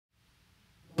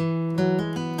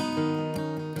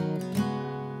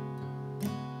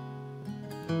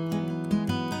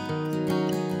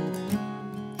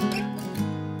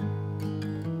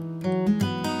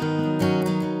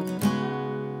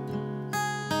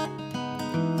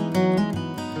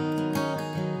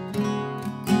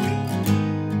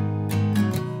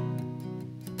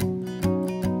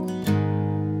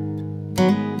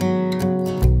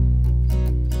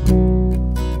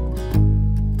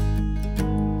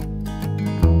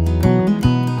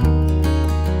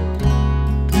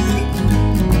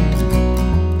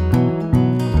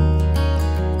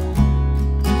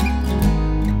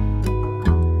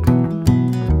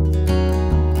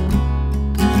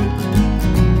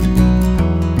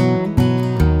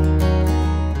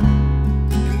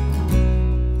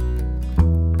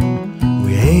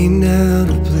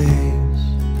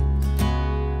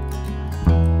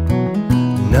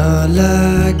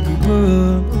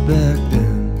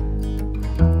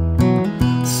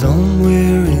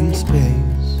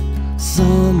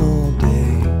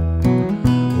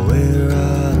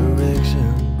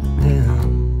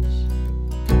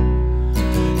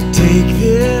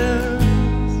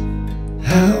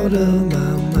out of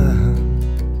my mind,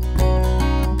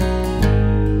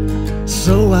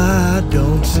 so I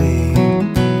don't see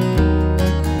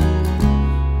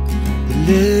the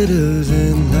letters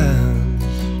and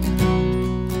lines.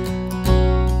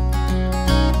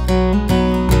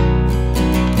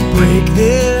 Break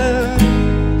this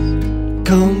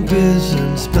compass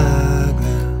and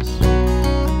spyglass,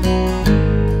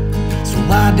 so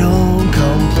I don't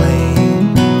complain.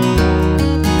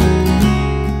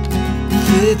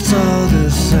 It's all the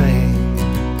same.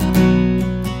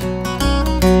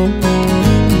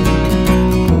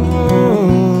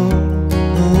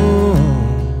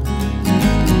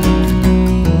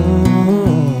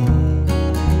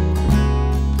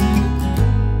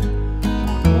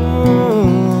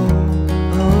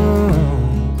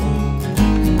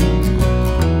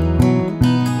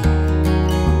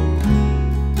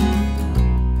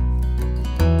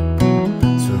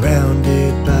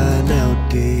 Surrounded by an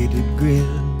outdated grid,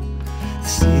 the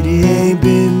city ain't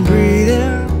been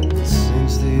breathing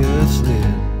since the earth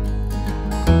slid.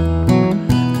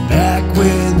 Back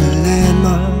when the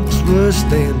landmarks were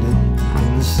standing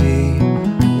in the sea,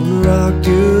 on the rock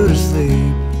you to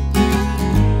sleep.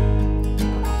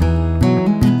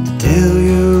 To tell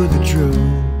you the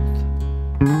truth,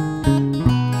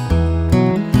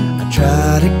 I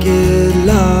try to get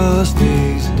lost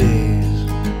these days.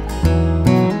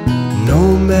 No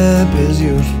map is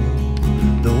useful,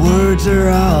 the words are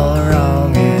all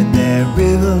wrong, and that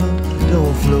river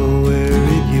don't flow where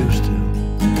it used to.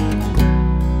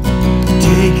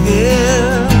 Take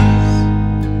this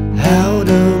out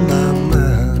of my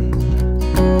mind,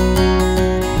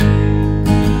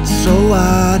 so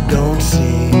I don't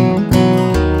see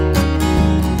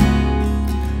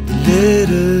the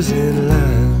letters and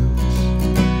lines.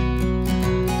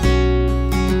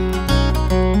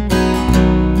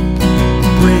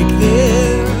 Break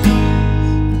this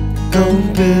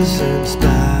compass and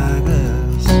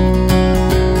spyglass,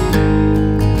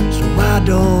 so I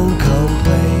don't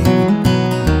complain.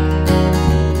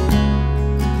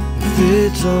 If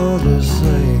it's all the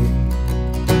same.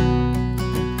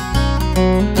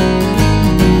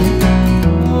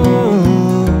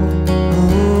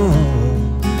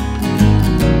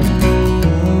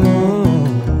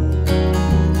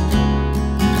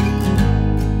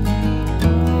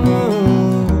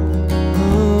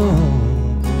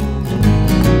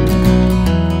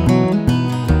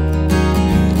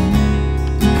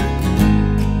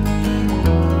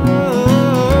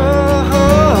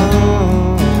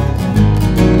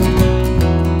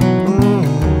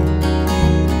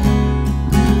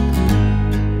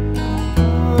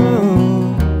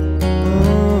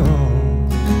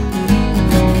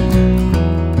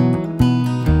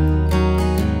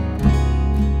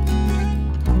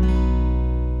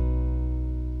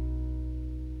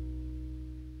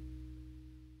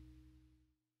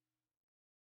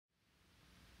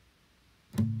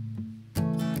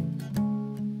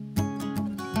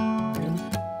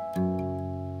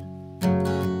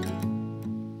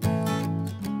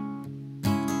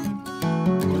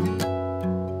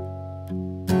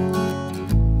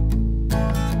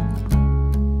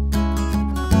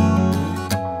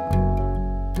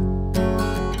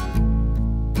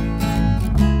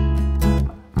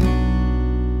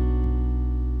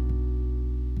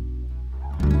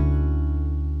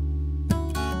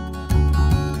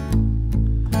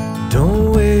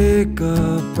 Don't wake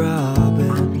up,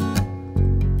 Robin.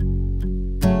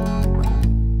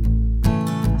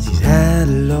 She's had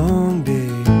a long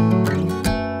day.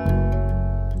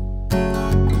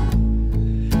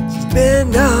 She's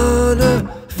been on her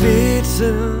feet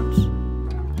since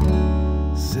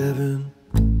 7.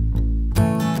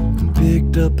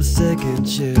 Picked up a second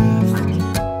shift.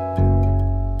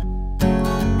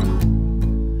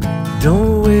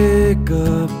 Don't wake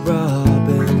up,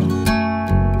 Robin.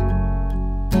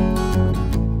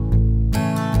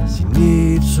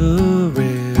 Needs a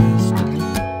rest.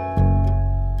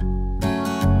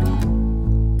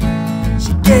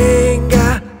 She ain't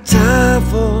got time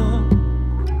for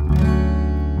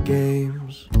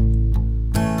games.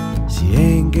 She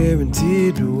ain't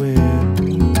guaranteed to win.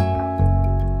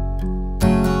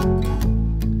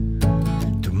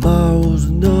 Tomorrow's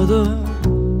another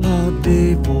hard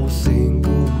day for a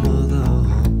single mother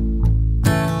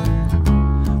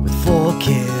with 4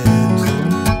 kids.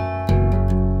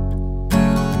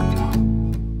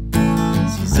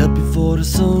 Up before the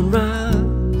sunrise,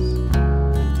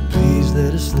 please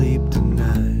let her sleep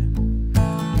tonight.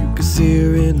 You can see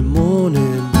her in the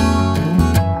morning.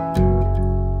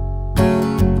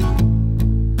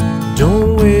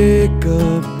 Don't wake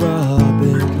up,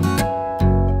 Robin.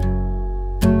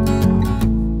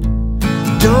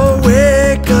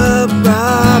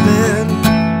 robbing.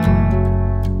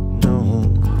 No.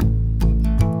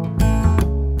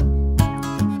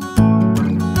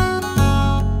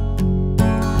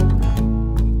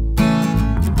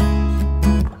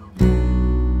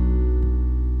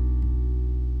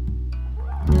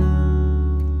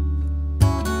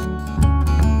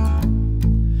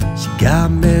 She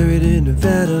got married in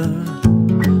Nevada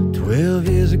 12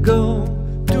 years ago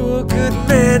to a good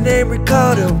man named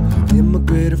Ricardo,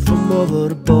 immigrated from over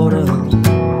the border.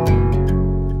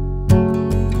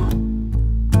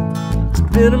 It's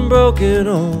been a broken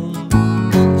home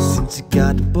since he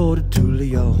got deported to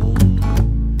Leon,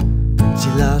 and she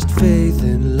lost faith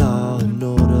in law and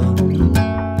order.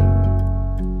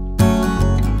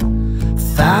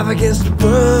 5 against the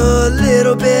world, a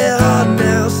little bit hard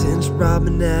now since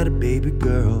Robin had a baby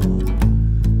girl,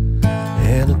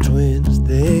 and the twins,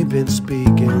 they've been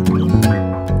speaking.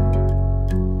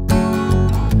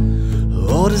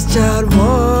 Oldest child 1,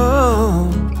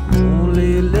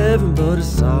 only 11, but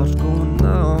it's all's going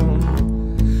on.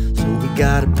 So we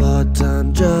got a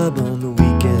part-time job on the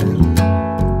weekend.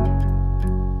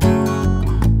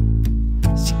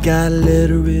 She got a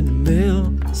letter in the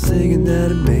mail saying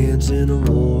that a man's in a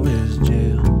warrior's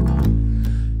jail.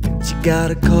 And she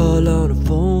got a call on the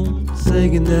phone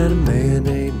saying that a man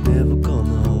ain't never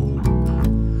coming home.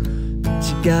 And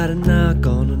she got a knock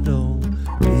on the door,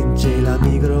 pinche la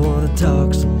migra, wanna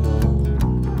talk some more.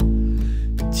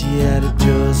 But she had to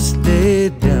just stay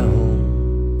down.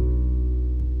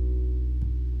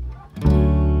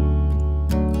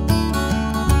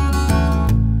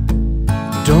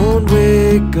 Don't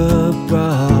wake up,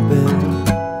 Robin.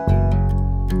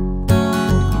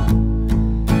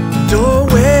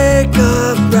 Don't wake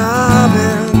up,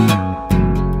 Robin.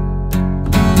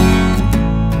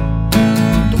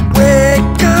 Don't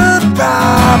wake up,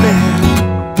 Robin.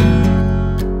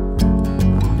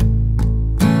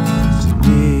 She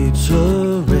needs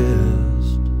her rest.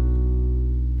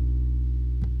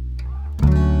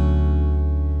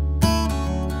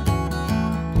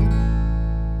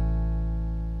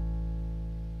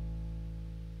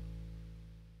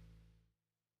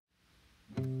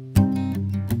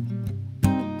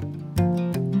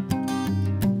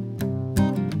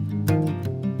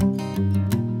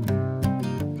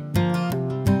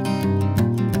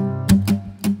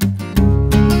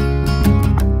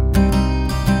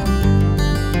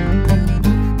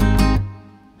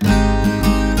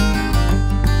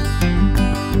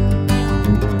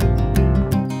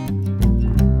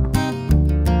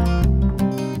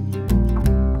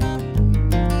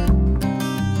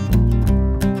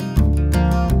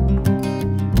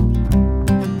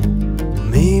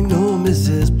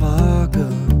 Mrs.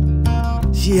 Parker,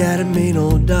 she had a mean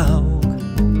old dog.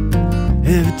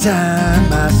 Every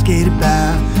time I skated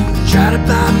by, I tried to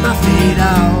bite my feet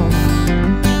off.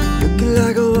 Looking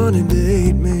like I wanted to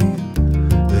eat me,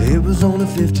 but it was only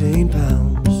 15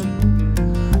 pounds.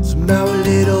 Somehow a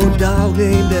little dog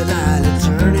named Delilah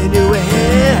turned into a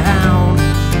hellhound.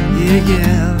 Yeah,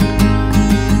 yeah,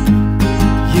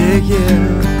 yeah, yeah.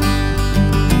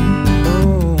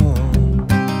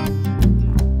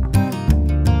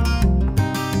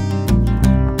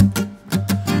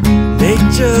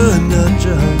 Nature,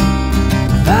 nurture,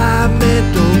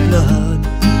 environmental blood.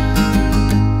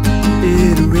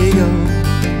 It'll ring on,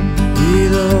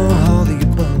 either all the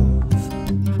above.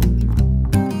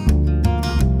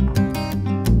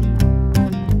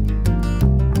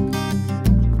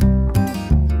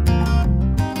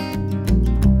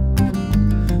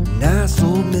 Nice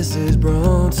old Mrs.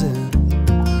 Bronson,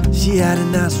 she had a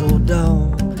nice old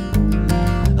dog.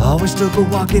 Always took her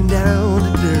walking down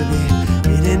the Derby.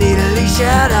 Didn't need a leash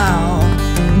at all.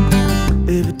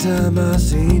 Every time I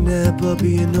seen that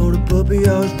puppy, you know the puppy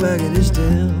always wagging his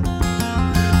tail.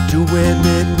 2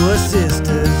 women were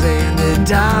sisters and their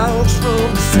dogs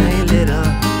from the same litter.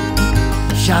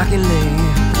 Shockingly,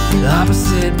 the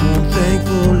opposite, one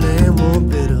thankful and one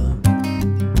bitter.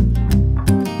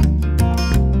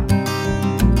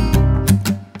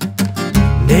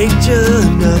 Nature,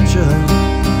 nurture,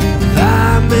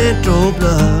 environmental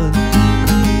blood.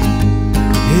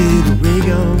 Here we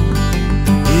go,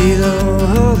 either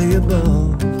all the above.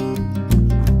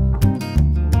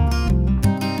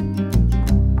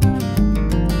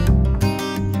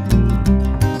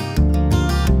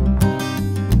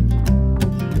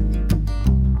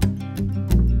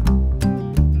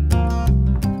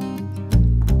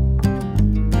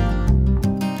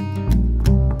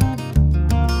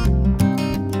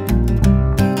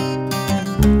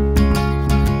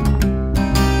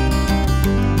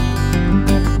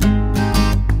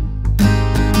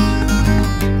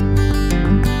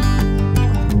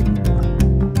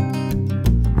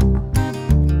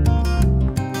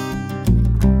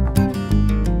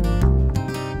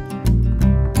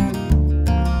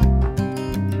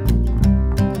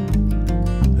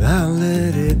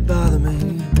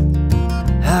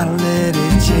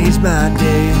 changed my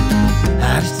day.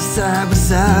 I just decide what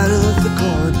side of the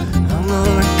coin I'm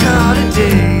gonna call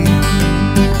today.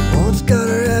 One's got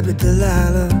a rabbit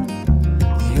Delilah,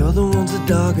 the other one's a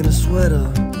dog in a sweater.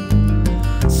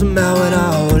 Somehow it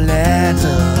all adds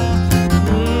up.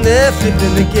 They're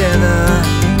flipping together.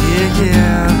 Yeah,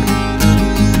 yeah.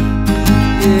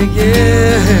 Yeah,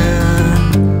 yeah.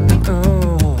 Oh.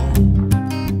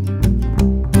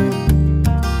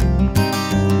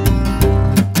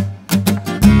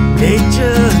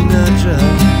 Nature, nurture,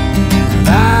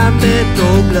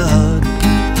 environmental blood.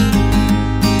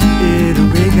 Here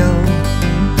we go,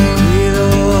 with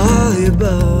all the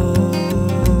above.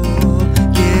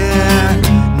 Yeah,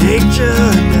 nature,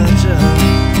 nurture,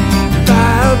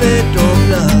 environmental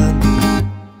blood.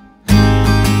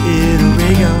 Here we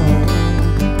go,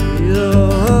 with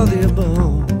all the above.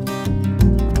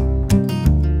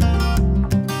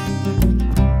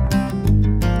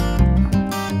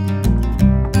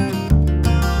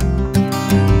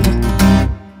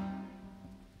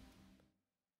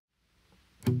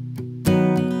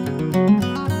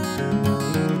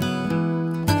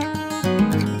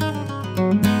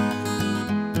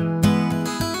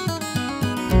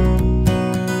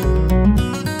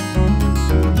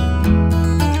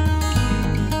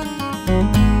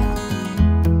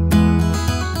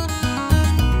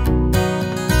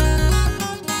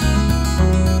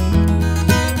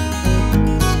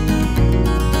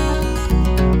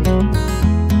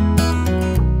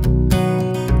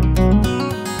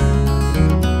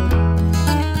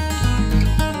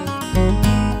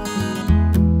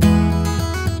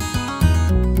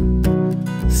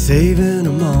 Saving a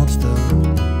monster,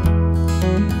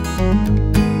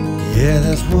 yeah,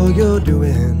 that's what you're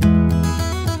doing.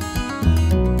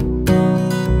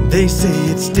 They say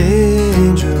it's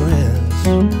dangerous,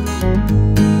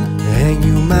 and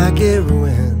you might get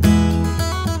ruined.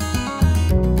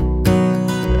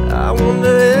 I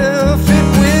wonder if it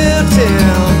will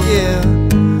tell, yeah,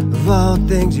 of all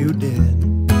things you did.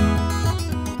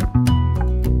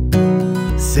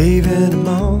 Saving a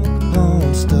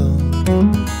monster,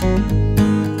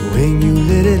 when you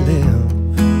let it live.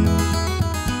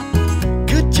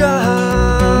 Good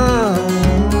job.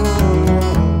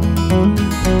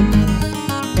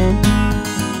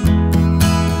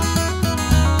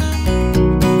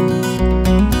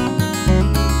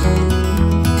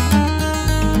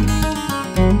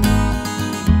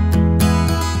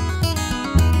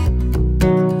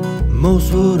 Most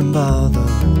wouldn't bother,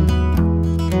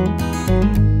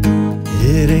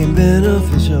 it ain't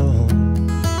beneficial.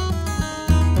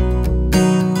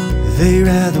 They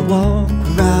rather walk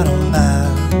right on by,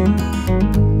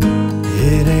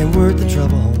 it ain't worth the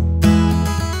trouble.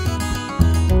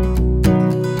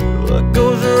 What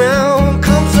goes around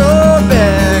comes on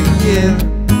back, yeah,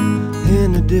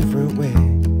 in a different way.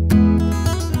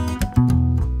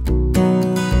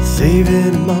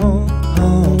 Saving a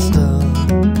monster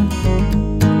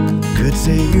could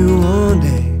save you one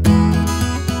day.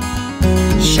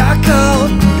 Shot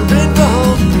called, you're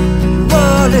involved, you're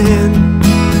running.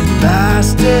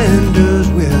 Bystanders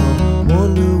will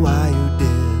wonder why you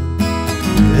did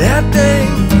that thing,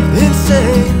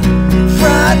 insane,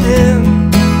 frightening.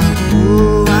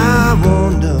 Oh, I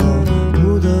wonder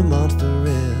who the monster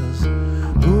is,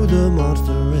 who the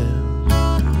monster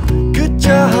is. Good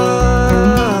job.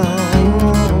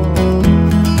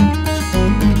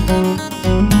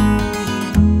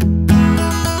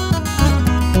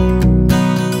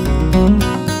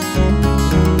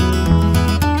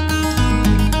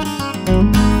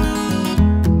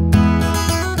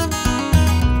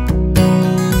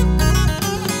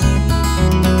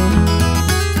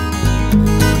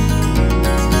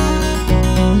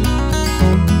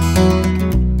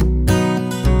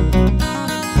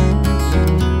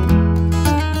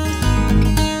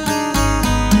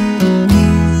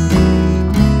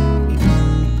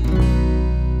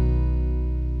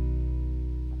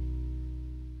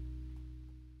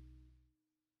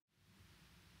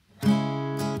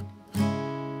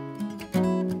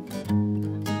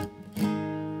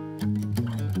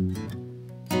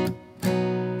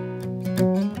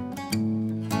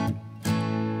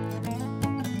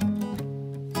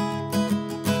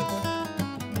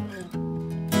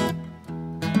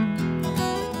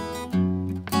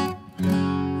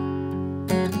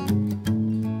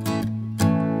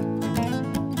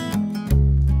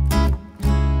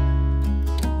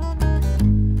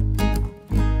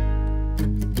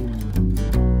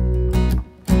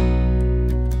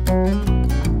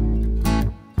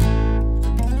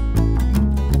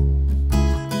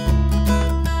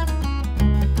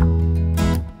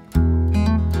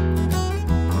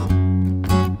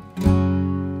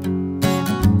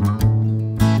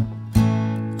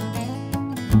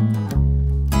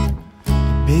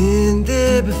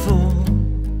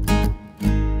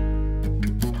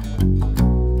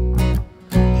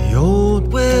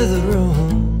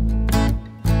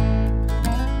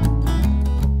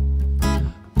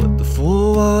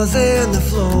 walls and the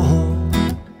floor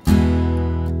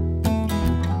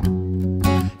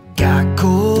got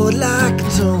cold like a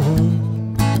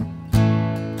stone.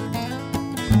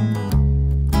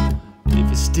 If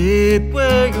you stayed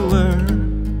where you were,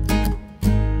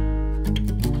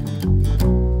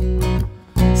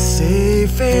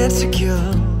 safe and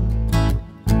secure,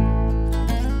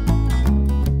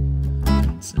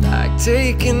 it's like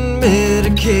taking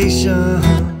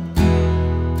medication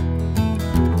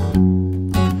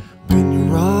when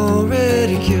you're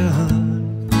already cured.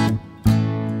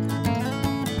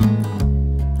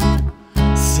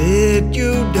 Said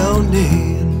you don't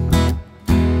need,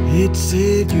 it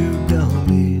said you don't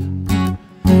need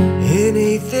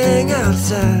anything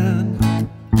outside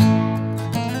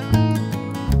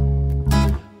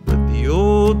but the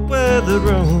old weather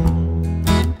room.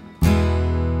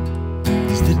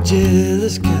 It's the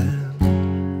jealous kind,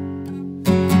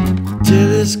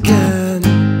 jealous kind,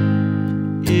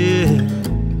 yeah.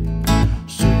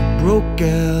 So you broke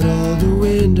out all the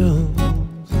windows,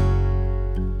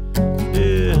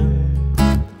 yeah,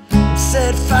 and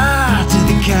set fire to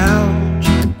the couch,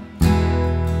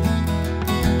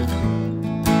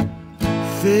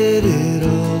 fitted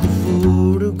all the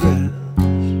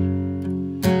photographs,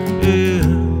 yeah,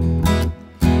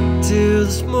 till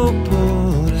the smoke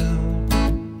poured out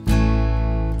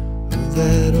of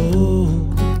that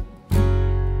old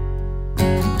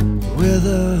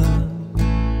weather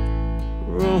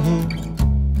room.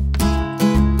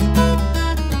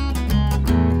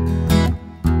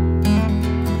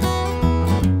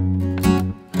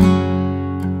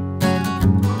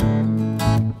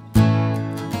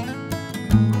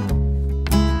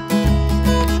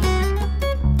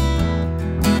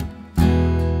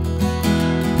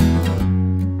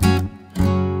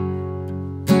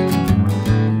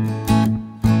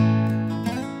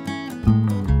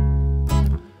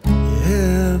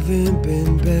 Haven't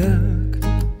been back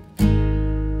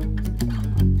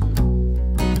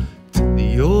to the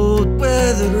old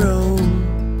weather room.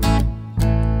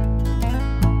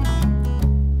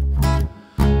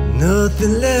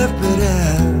 Nothing left but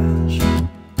ash.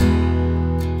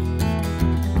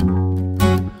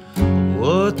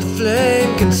 What the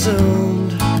flame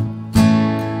consumed.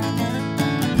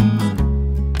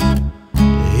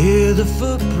 Hear the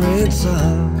footprints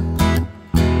of,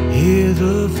 hear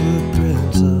the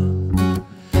footprints of,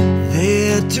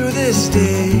 there to this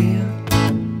day,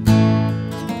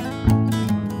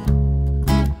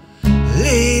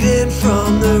 leading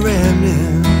from the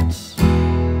remnants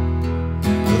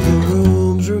of the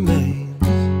room's remains.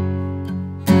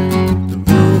 The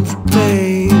room's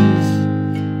remains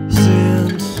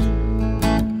since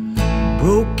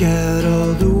broke out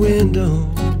all the windows,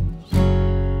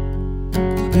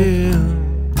 yeah,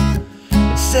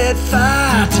 and set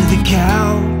fire to the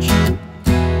couch,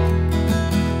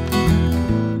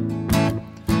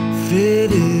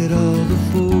 fitted all the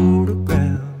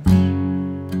photographs,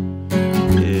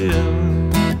 yeah,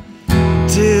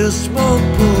 till smoke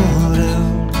poured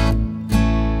out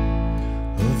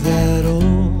of that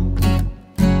old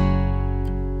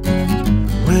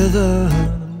weather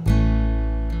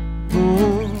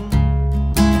room.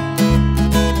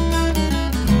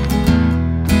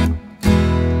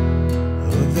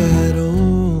 Of that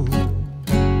old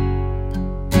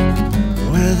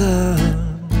weather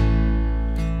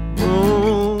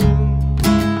room.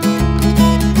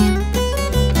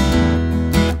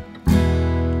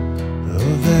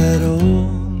 Of that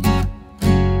old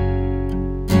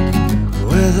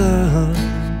weather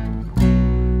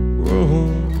room.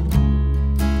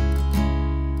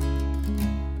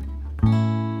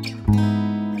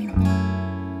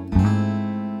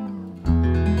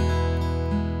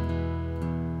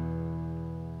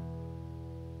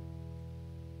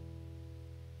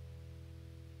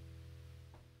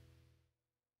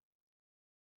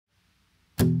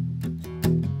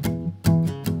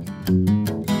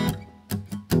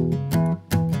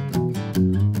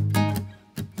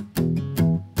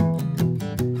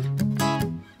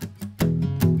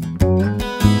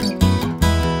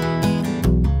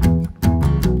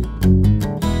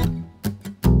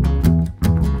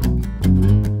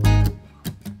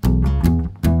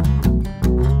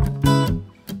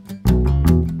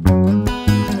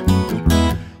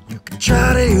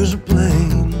 Try to use a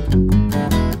plane,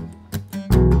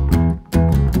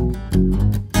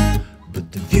 but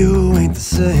the view ain't the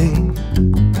same.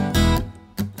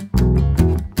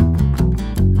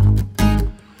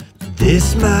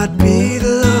 This might be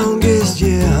the longest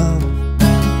year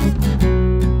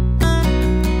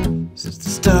since the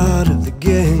start of the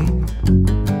game.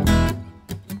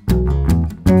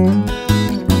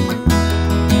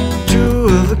 Two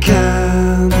of a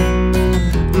kind,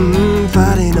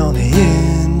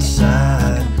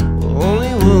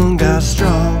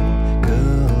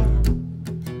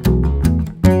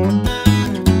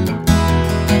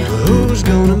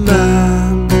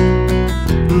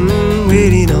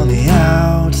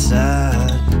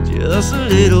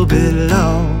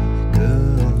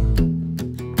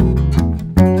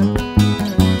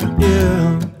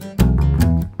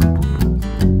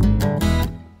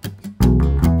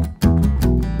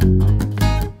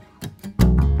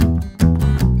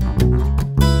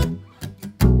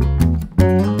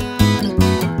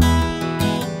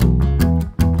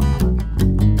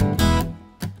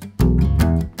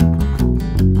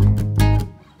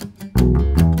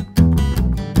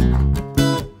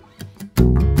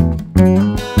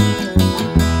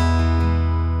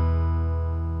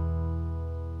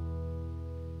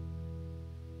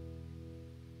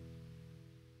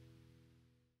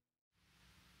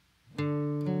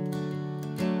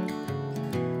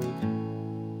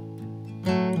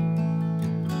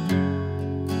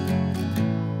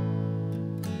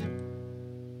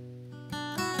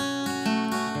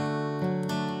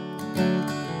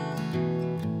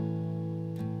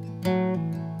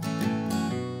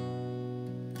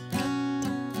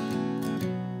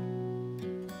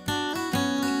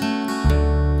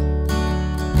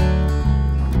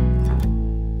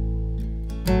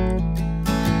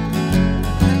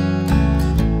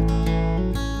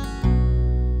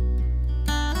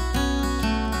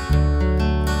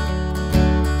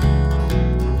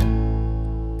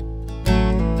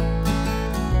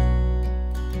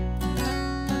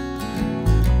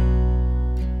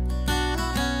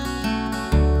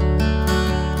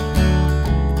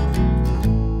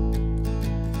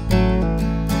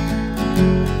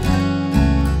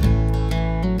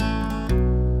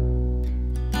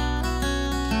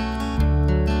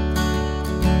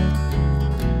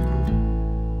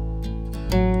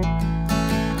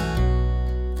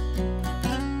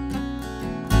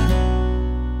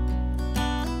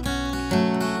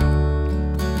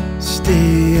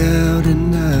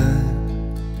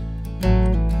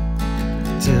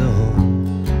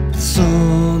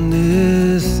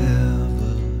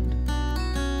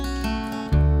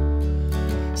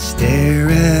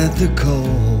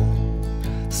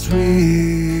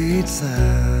 complete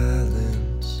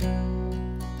silence.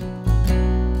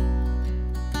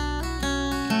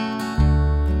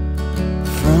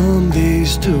 From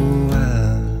these two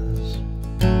eyes,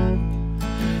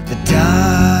 the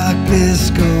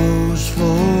darkness goes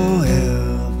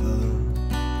forever,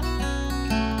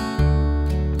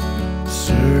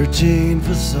 searching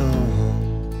for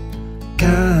some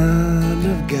kind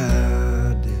of guidance.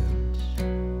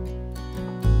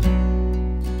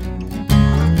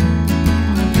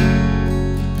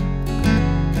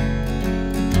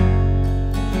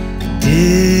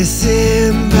 Disembodied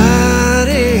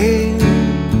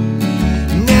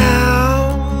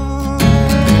now,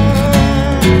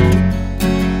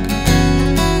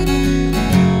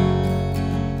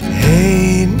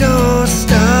 ain't no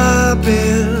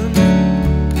stopping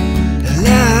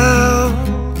now,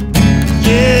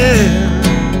 yeah.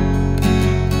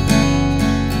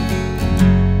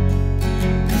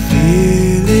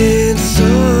 Feeling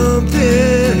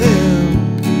something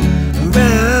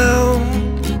around.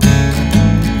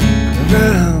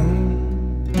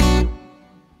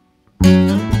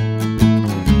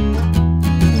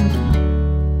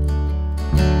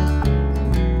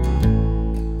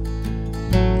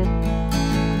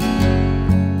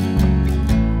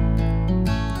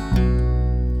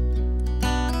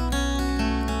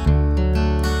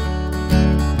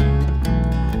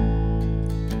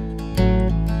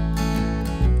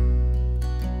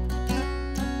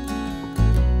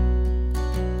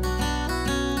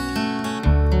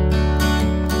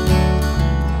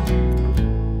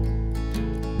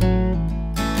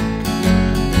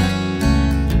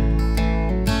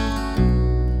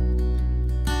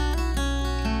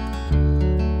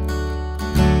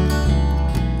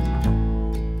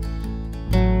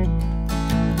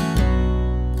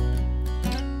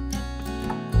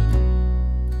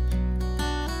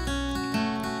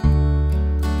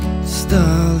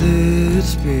 Starlit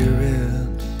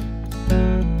spirits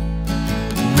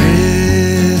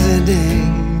resonate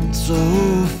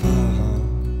so far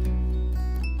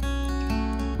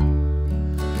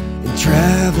and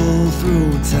travel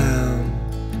through time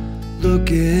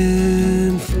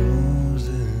looking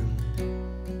frozen.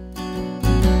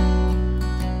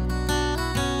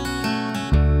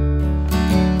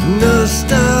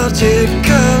 Nostalgic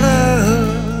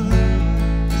colors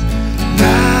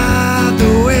ride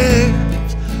the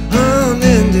waves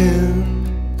unending,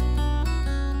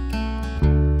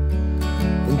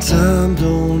 and time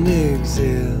don't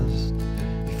exist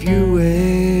if you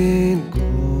ain't growing.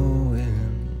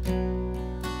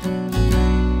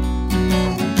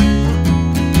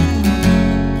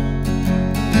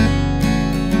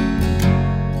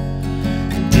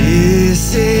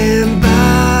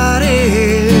 Disembodied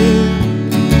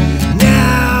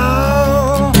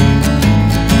now,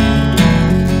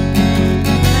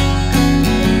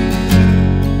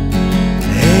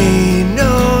 ain't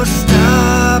no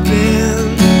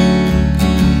stopping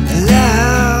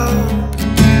allowed,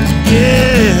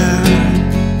 yeah.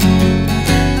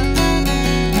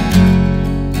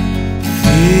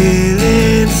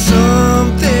 Feeling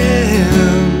something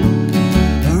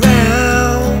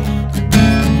around.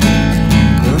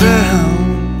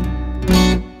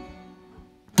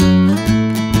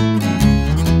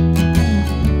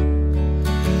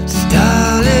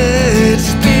 Starlit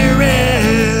spirit,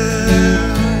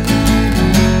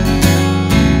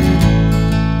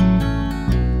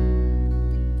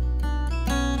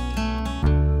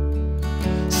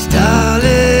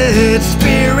 starlit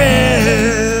spirit,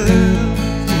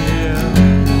 yeah.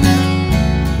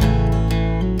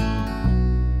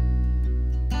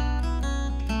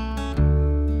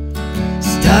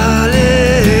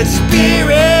 Starlit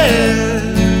spirit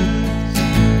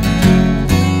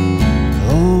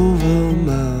over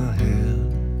my head.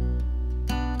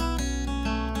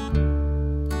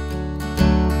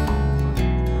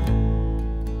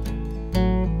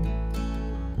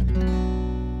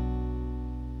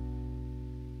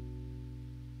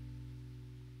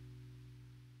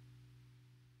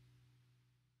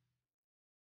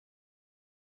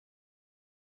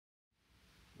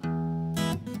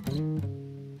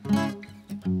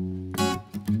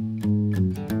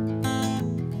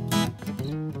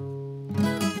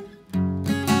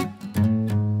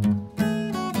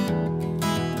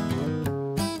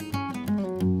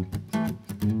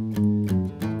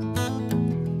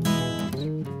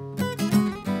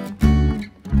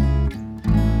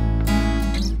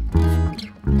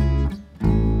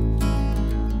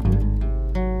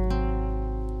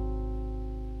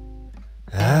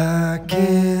 I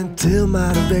can't tell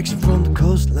my direction from the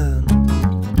coastline.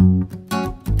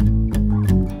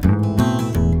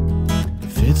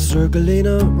 If it's circling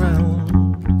around,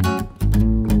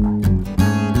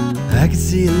 can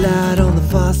see a light on the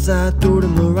far side through the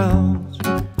mirage,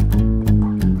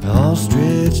 all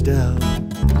stretched out.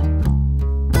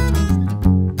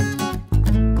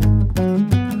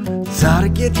 It's hard to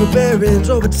get your bearings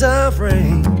over time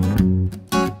frame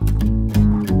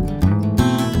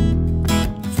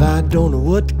if I don't know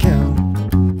what to count.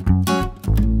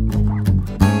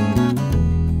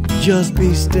 Just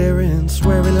be staring,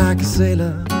 swearing like a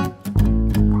sailor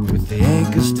with the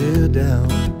anchor still down.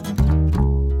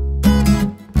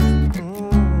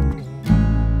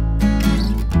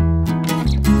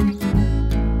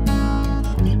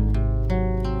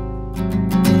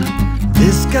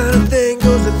 This kind of thing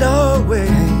goes a long way.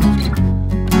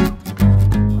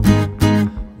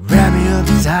 Wrap me up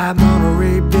tight,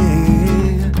 Monterey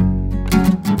Bay.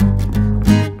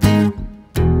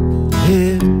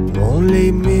 It won't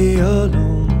leave me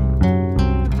alone.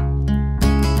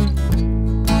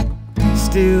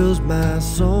 Steals my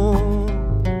soul.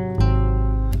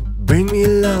 Bring me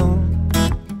along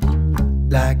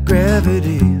like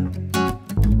gravity.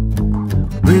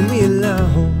 Bring me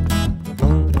along.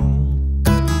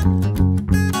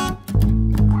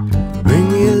 Bring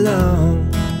me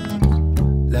along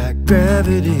like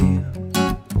gravity.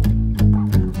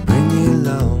 Bring me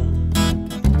along.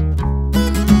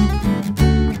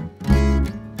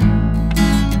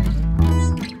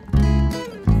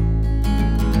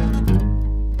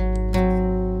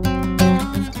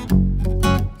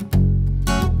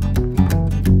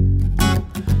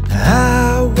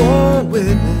 I won't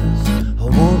witness, I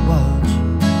won't watch.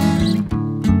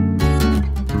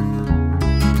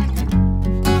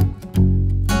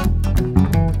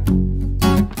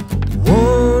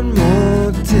 One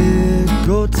more tick,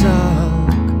 go talk.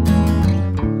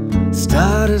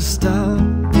 Start to stop,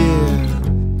 yeah.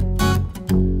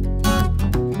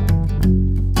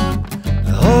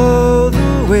 All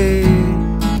the way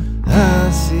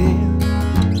I see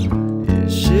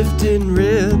is shifting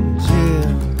ribs, yeah.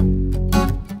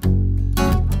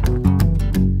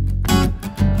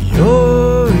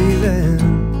 Your event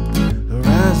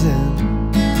horizon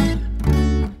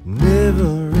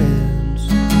never ends.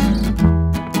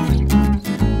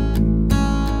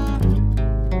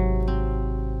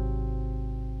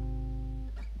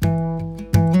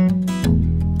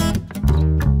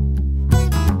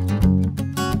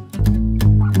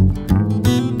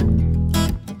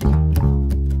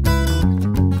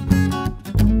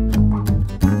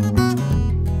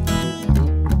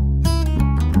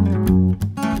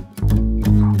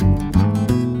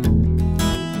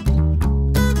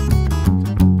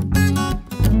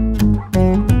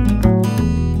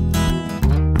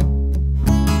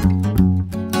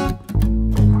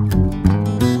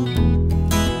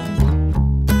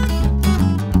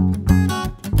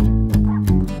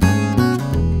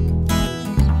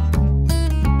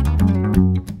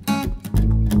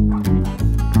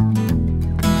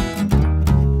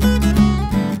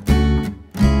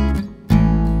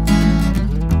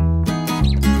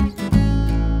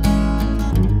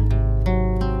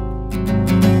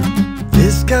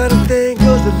 This kind of thing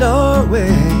goes a long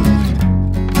way.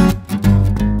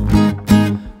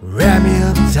 Wrap me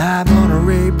up tight,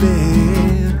 Monterey Bay.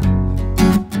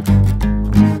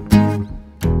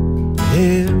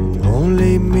 It won't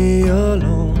leave me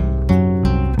alone.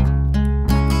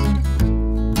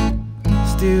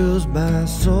 Steals my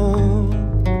soul.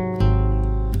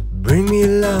 Bring me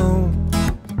along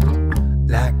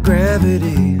like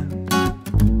gravity.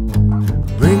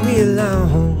 Bring me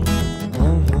along.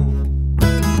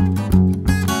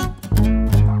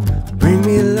 Bring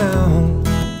me along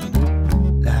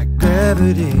like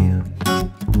gravity.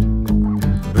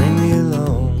 Bring me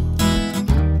along.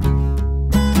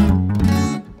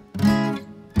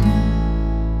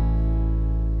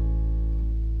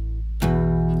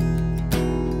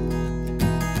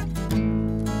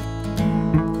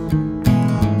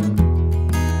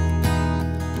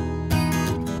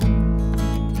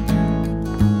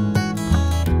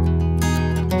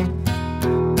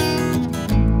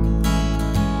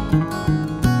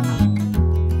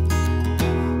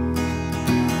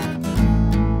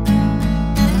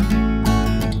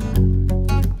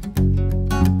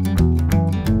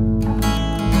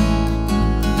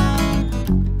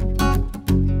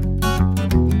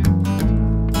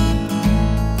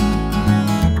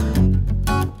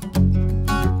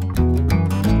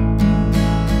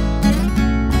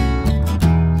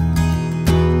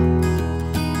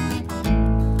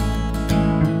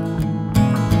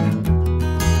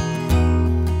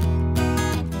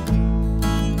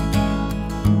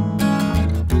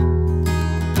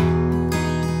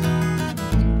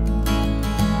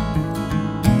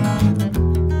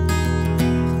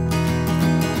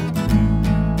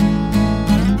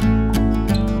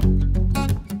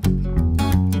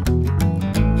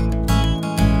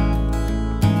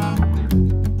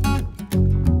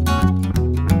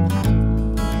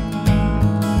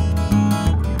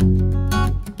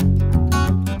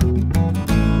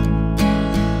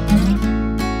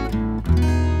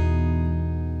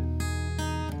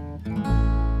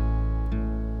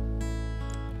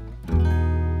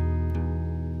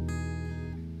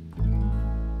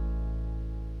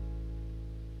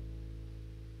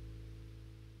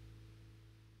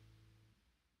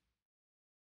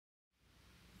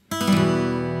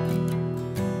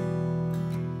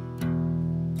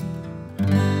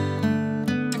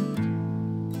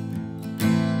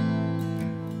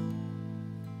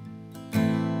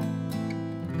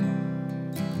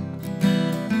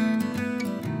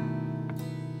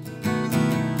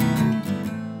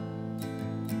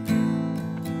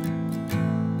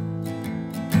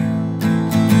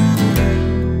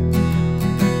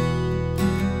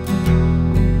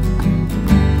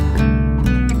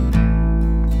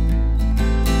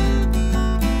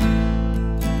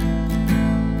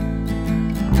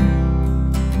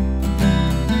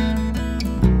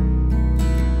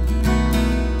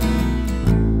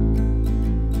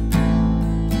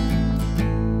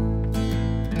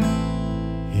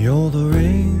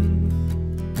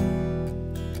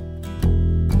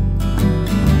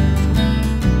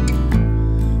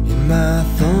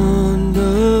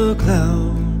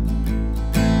 thundercloud.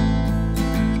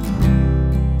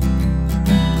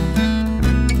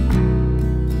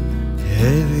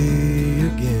 Heavy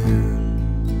again.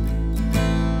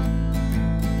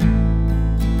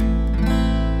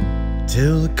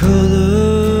 Till the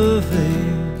color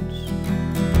fades.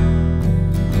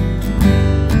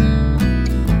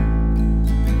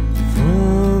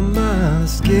 From my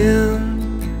skin,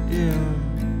 yeah.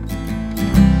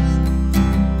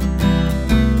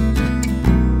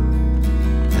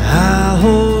 I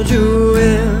hold you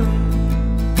in.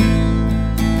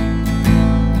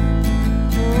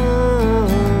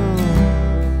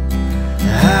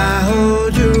 I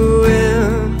hold you in.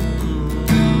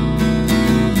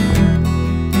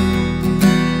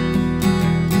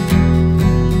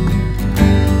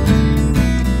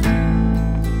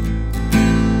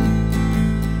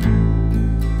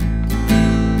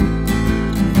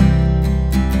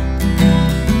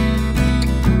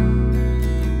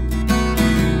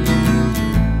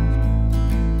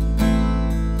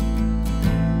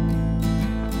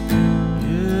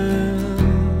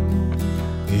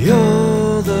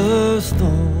 You're the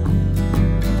storm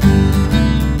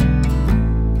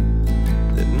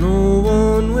that no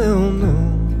one will know.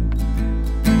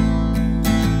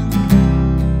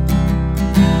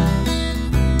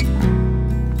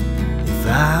 If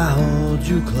I hold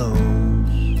you close,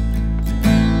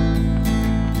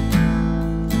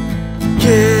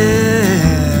 yeah,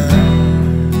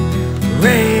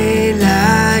 rain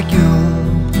like you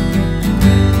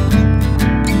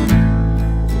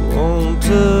won't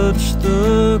touch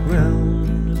the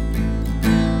ground,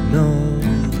 no.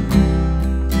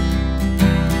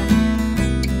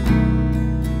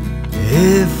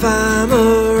 If I'm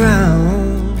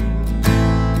around,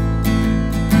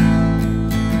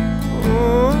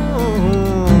 oh,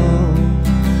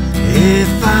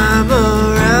 if I'm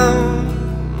around,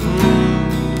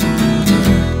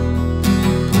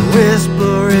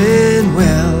 whispering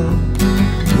well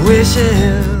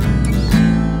wishes,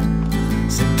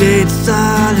 sedate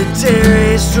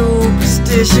solitary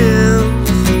superstitions.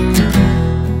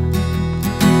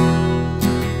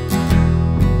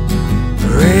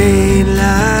 Rain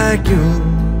like you,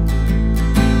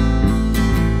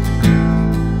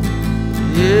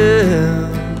 yeah.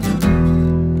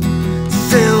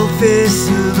 Selfish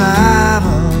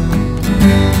survival,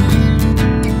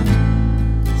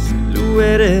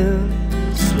 silhouetted,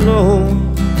 slow,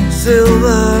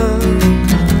 silver.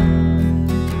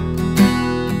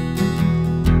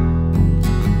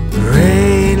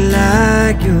 Rain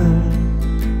like you,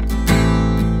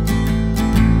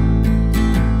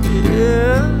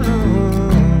 yeah.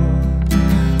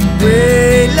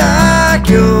 Rain like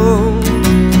you.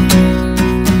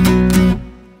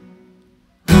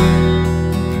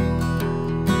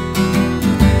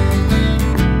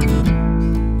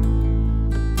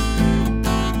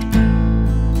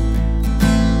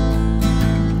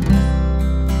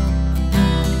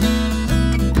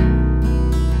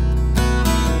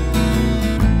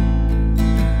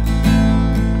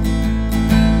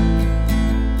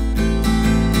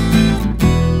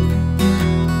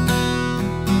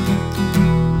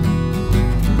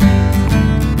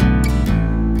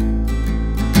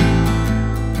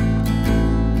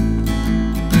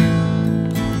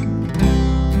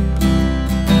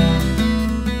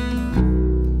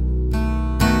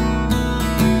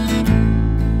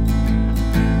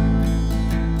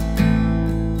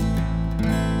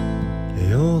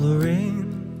 You're the rain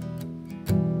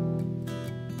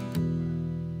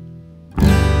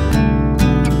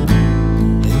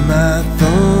in my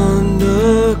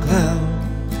thundercloud.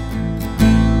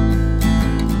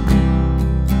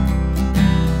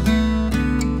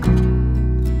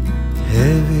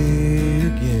 Heavy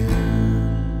again.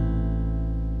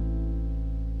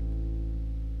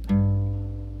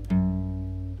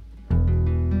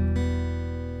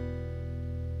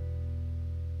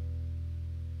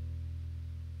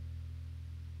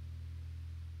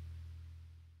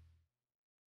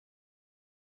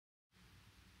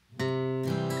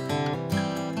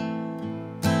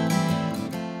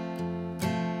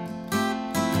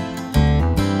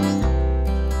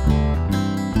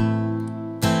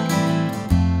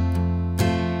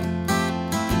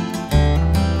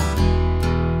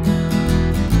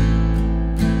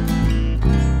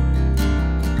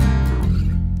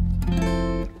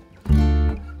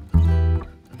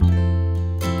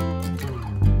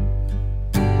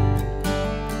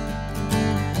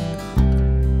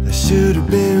 Should have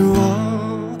been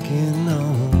walking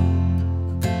on.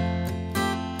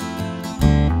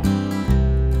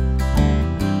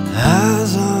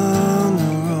 Eyes on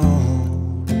the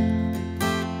road.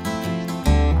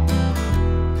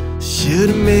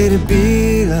 Should've made a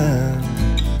beeline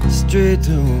straight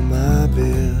to my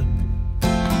bed,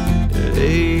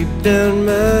 laid down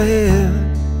my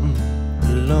head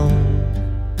alone.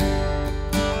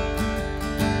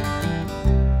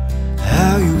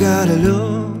 How you gotta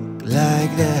look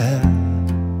like that?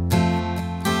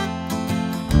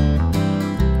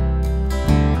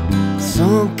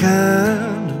 Some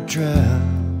kind of trap.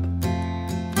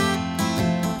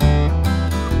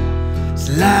 It's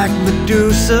like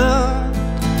Medusa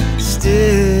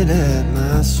stared at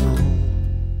my soul,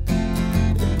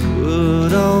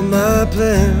 put all my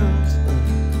plans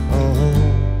on.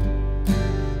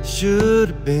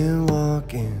 Should've been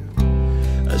walking,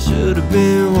 I should've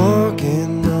been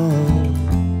walking on.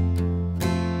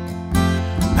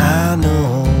 I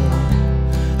know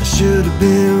I should've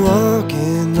been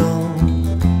walking on.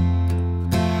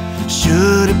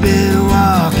 Should've been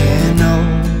walking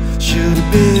on.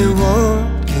 Should've been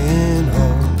walking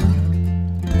home.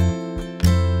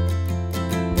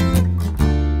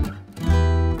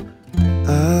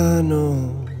 I know,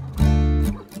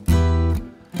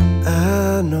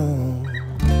 I know.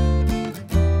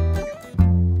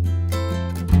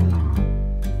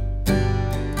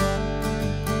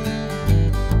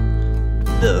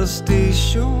 Dusty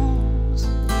shoes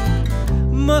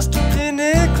must have been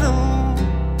a clue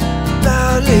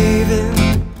about leaving.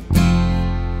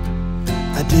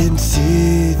 I didn't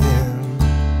see them.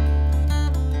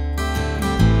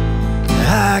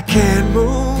 I can't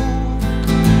move.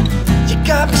 You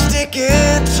got me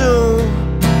sticking to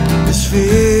this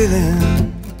feeling.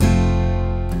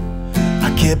 I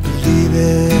can't believe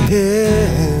it.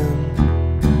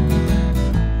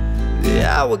 The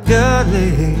hour got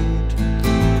late,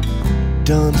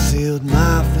 done sealed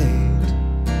my fate.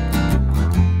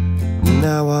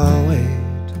 Now I'll wait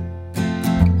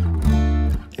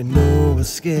and no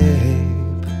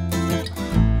escape.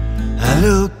 I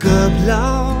look up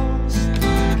lost,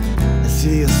 I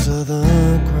see a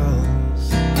Southern Cross.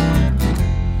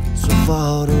 So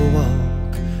far to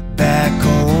walk back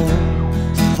home,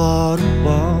 so far to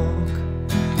walk.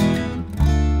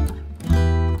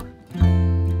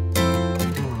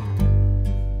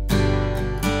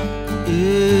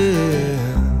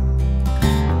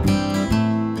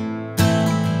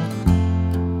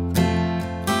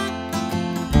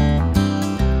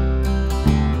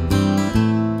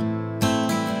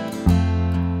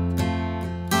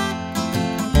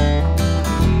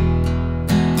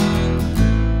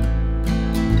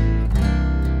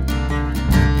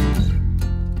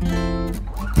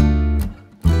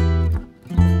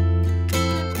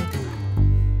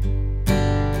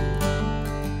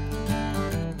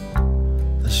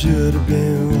 Should have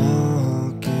been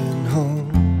walking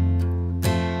home.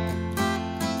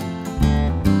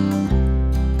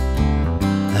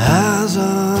 Eyes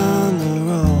on the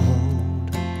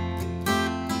road.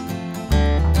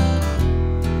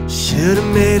 Should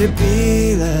have made a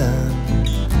beeline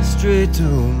straight to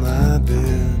my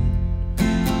bed,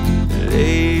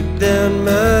 laid down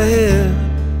my head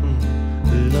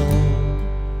alone.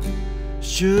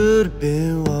 Should have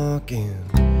been walking.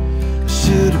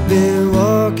 Should have been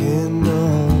walking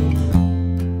on.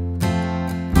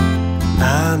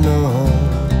 I know.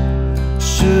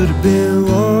 Should have been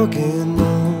walking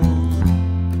on.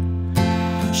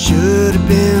 Should have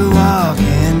been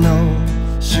walking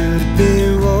on. Should have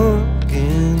been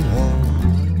walking home.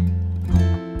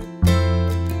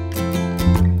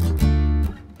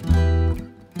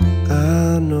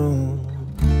 I know.